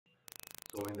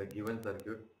So in the given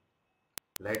circuit,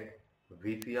 let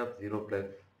Vc of 0 plus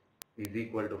is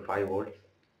equal to 5 volts.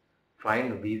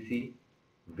 Find Vc,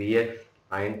 Vx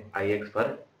and Ix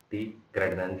for t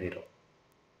greater than 0.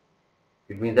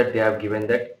 It means that they have given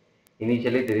that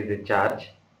initially there is a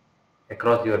charge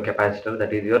across your capacitor,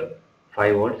 that is your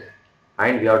 5 volts,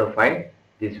 and we have to find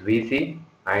this Vc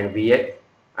and Vx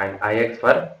and Ix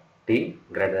for t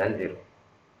greater than 0.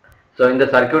 So in the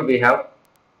circuit we have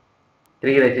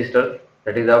three resistors,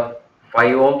 that is of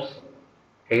 5 ohms,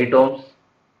 8 ohms,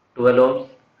 12 ohms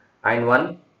and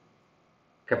one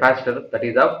capacitor, that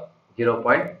is of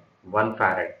 0.1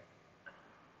 farad.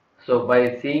 So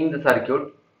by seeing the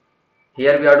circuit,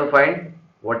 here we have to find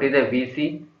what is a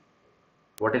Vc,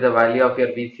 what is the value of your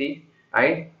Vc,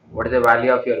 and what is the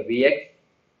value of your Vx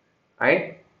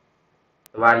and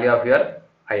the value of your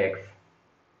Ix.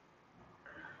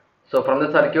 So from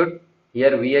the circuit,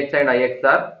 here Vx and Ix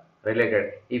are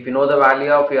related. If you know the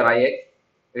value of your Ix,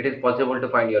 it is possible to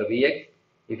find your Vx.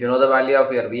 If you know the value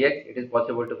of your Vx, it is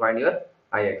possible to find your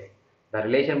Ix. The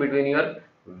relation between your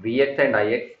Vx and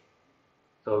Ix,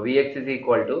 so Vx is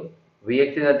equal to,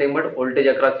 Vx is nothing but voltage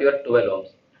across your 12 ohms,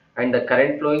 and the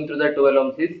current flowing through the 12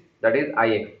 ohms is, that is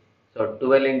Ix. So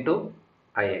 12 into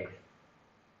Ix.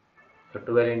 So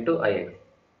 12 into Ix.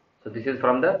 So this is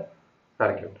from the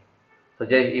circuit. So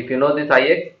if you know this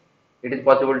Ix, it is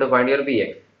possible to find your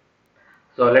Vx.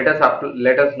 So let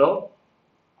us know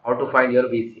how to find your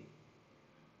Vc.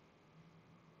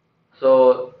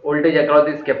 So voltage across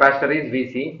this capacitor is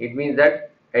Vc. It means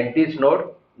that at this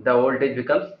node the voltage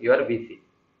becomes your Vc.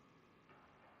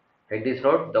 At this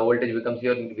node the voltage becomes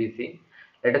your Vc.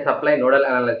 Let us apply nodal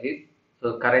analysis.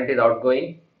 So current is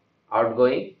outgoing,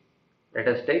 outgoing. Let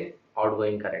us take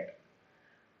outgoing current.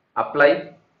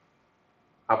 Apply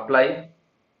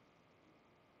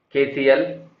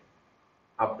KCL,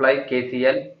 apply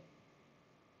KCL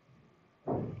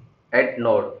at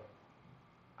node.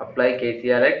 Apply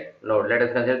KCL at node. Let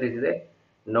us consider this is a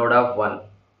node of 1.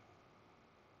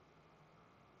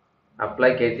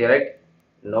 Apply KCL at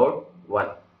node 1.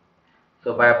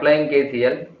 So by applying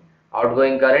KCL,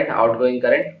 outgoing current, outgoing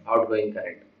current, outgoing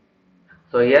current.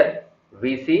 So here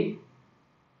Vc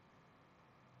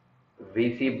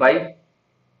by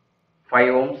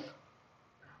 5 ohms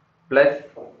plus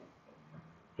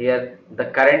here the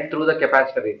current through the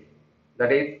capacitor is,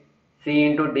 that is C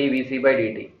into dVc by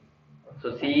dt.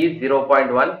 So C is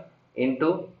 0.1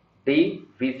 into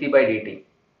dVc by dt,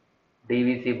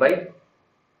 dVc by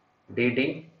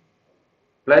dt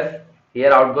plus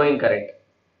here outgoing current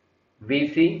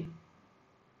Vc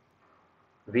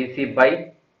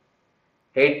by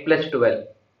 8 plus 12,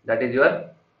 that is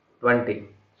your 20.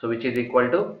 So which is equal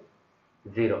to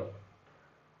 0.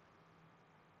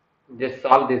 Just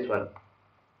solve this one.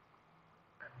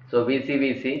 So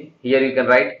Vc, here you can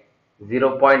write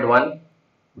 0.1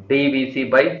 dVc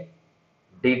by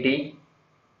dt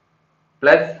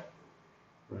plus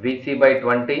Vc by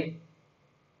 20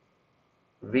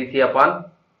 Vc upon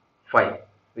 5,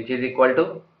 which is equal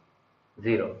to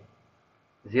 0.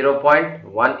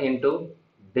 0.1 into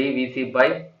dVc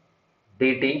by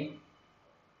dt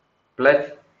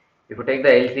plus, if you take the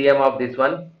LCM of this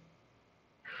one,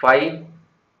 5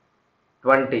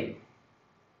 20,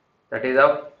 that is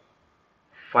of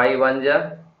 5 1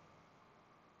 ja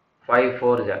 5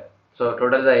 4 ja. So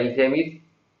total the LCM is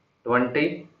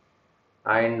 20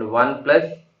 and 1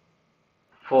 plus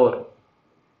 4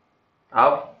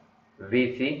 of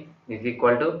Vc is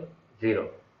equal to 0.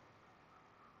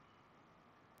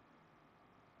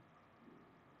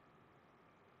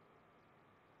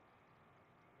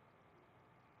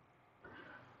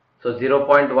 So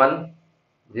 0.1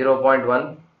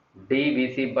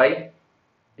 dVc by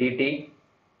dt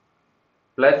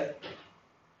plus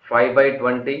 5 by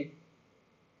 20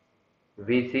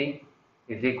 Vc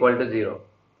is equal to 0.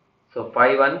 So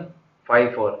 5 1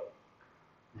 5 4,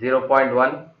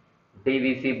 0.1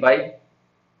 dVc by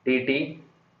dt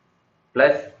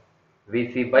plus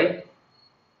Vc by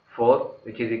 4,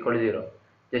 which is equal to 0.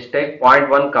 Just take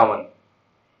 0.1 common.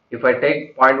 If I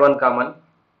take 0.1 common,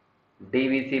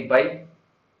 dVc by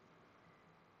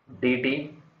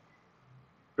dt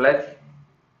plus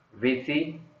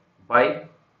Vc by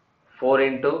 4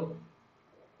 into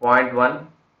 0.1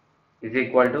 is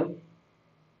equal to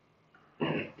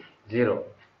 0.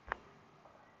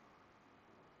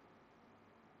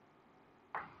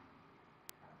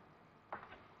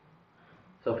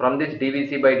 So from this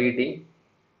dVc by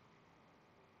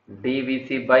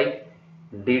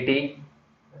dt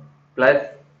plus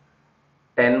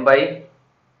 10 by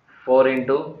 4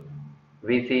 into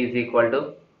Vc is equal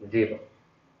to 0.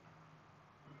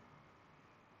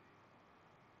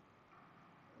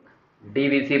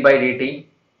 dvc by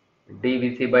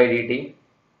dt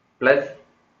plus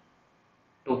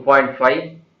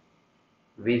 2.5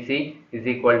 Vc is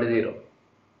equal to 0.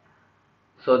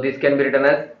 So this can be written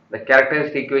as the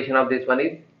characteristic equation of this one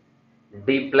is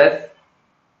d plus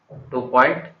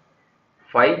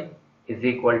 2.5 is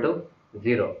equal to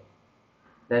 0.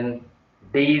 Then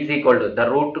d is equal to the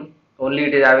root, only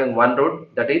it is having one root,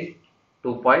 that is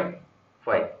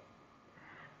 2.5.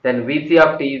 Then Vc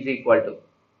of t is equal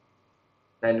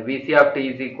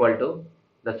to,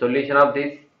 the solution of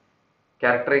this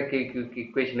characteristic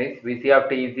equation is Vc of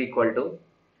t is equal to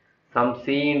some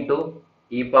c into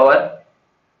e power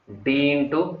d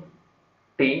into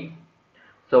t.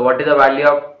 So what is the value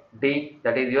of d?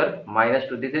 That is your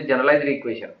 -2. This is generalized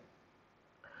equation.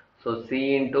 So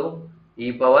c into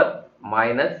e power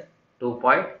minus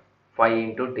 2.5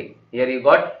 into t. Here you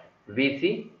got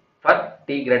Vc for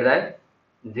t greater than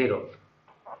 0.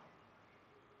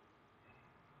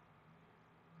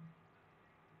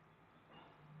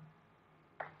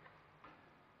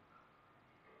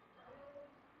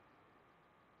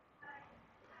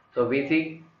 So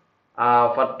Vc,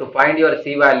 for to find your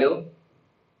c value,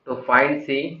 to find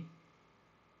c,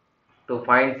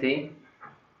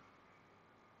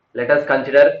 let us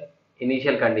consider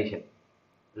initial condition.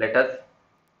 Let us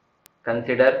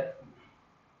consider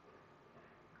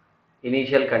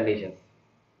initial conditions.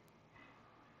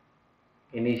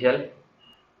 Initial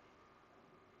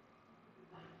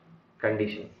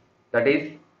conditions, that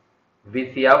is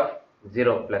Vc of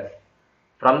 0 plus.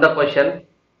 From the question,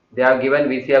 they have given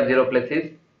Vc of 0 plus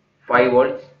is 5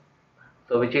 volts.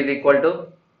 So which is equal to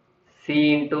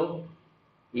C into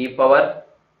e power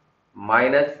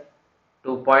minus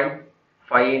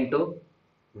 2.5 into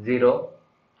 0.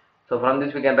 So from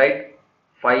this we can write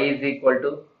 5 is equal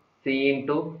to C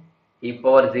into e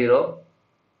power 0.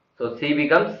 So C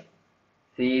becomes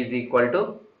C is equal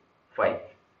to 5.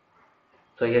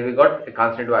 So here we got a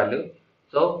constant value.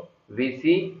 So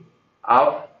Vc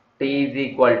of t is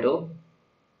equal to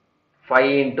 5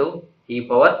 into e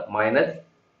power minus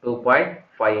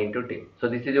 2.5 into t. So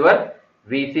this is your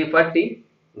Vc for t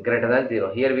greater than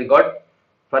 0. Here we got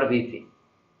for Vc.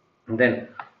 Then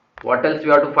what else we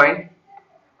have to find?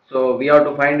 So we have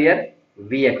to find here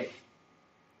Vx.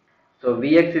 So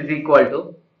Vx is equal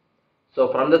to,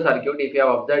 so from the circuit, if you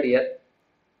have observed here,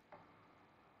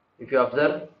 if you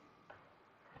observe,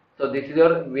 so this is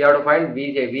your, we have to find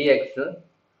Vx.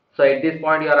 So at this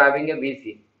point you are having a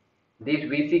Vc. This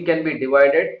Vc can be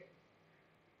divided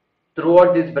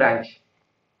throughout this branch.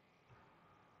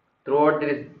 Throughout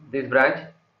this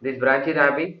branch is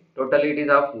having, totally it is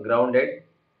of grounded.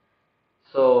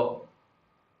 So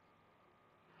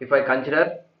if I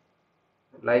consider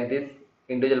like this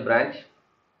individual branch,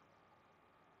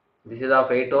 this is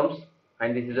of 8 ohms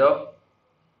and this is of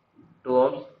 2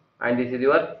 ohms and this is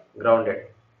your grounded.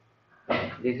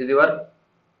 This is your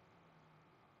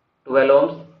 12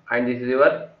 ohms and this is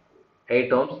your 8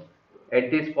 ohms. At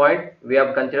this point we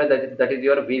have considered that is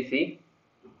your Vc,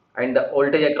 and the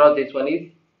voltage across this one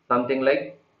is something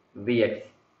like Vx.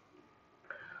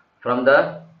 From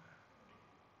the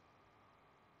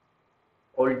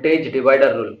voltage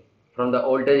divider rule,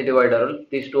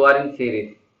 these two are in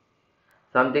series.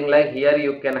 Something like here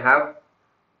you can have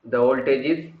the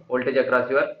voltage across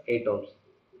your 8 ohms.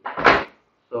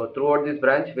 So throughout this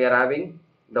branch we are having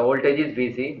the voltage is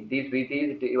Vc. This Vc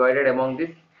is divided among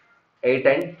this 8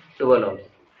 and 12 ohms.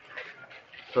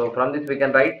 So from this we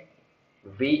can write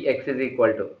Vx is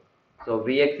equal to, so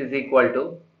Vx is equal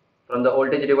to, from the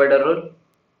voltage divider rule,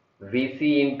 Vc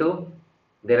into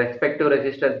the respective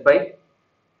resistance by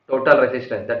total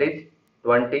resistance, that is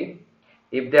 20.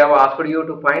 If they have asked you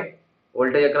to find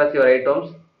voltage across your 8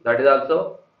 ohms, that is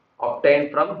also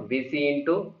obtained from Vc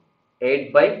into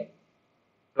 8 by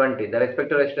 20, the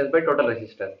respective resistance by total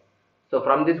resistance. So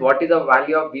from this, what is the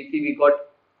value of Vc we got?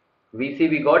 Vc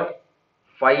we got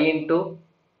 5 into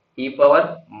e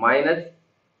power minus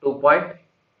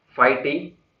 2.5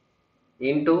 t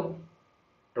into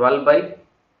 12 by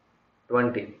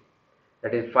 20,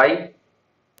 that is 5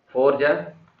 4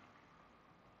 ja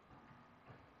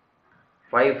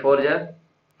 5 4 ja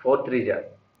 4 3 ja.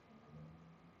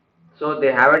 So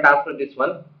they haven't asked for this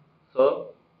one,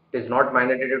 so it is not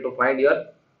mandatory to find your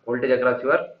voltage across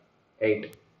your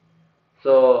 8.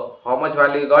 So how much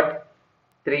value you got?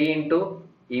 3 into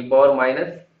e power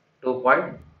minus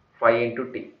 2.5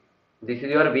 into t. This is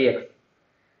your Vx.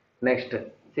 Next,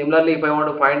 similarly, if I want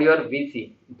to find your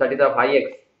Vc, that is of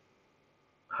Ix.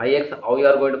 Ix, how you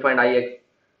are going to find Ix?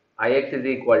 Ix is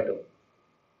equal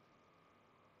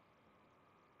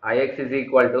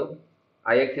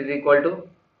to,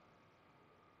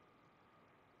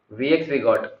 Vx we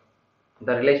got.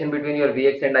 The relation between your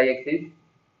Vx and Ix is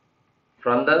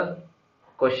from the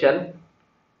question,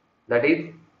 that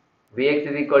is Vx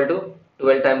is equal to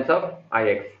 12 times of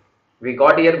Ix. We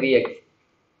got here Vx.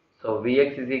 So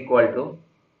Vx is equal to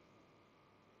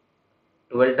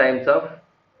 12 times of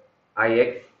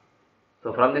Ix.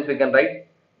 So from this we can write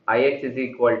Ix is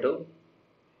equal to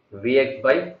Vx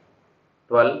by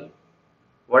 12.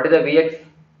 What is the Vx?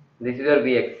 This is your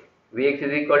Vx. Vx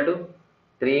is equal to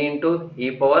 3 into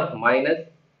e power minus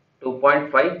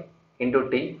 2.5 into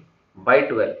t by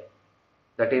 12.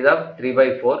 That is of 3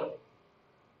 by 4.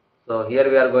 So here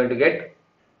we are going to get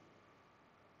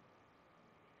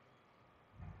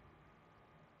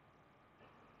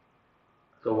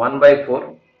so 1 by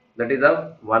 4. That is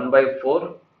of 1 by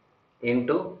 4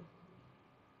 into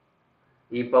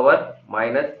e power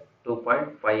minus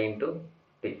 2.5 into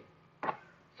t.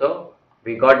 So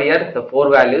we got here the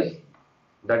four values.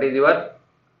 That is your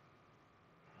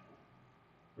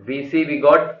Vc. We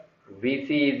got Vc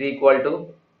is equal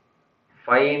to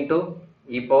 5 into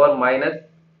e power minus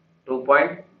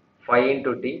 2.5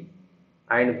 into t,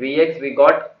 and Vx we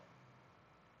got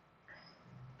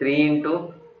 3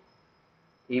 into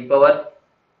e power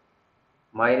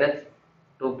minus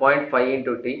 2.5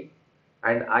 into t,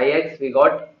 and Ix we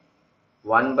got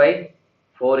 1 by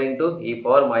 4 into e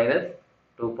power minus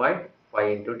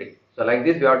 2.5 into t. So like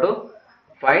this we have to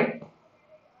find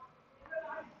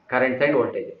currents and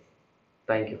voltages.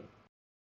 Thank you.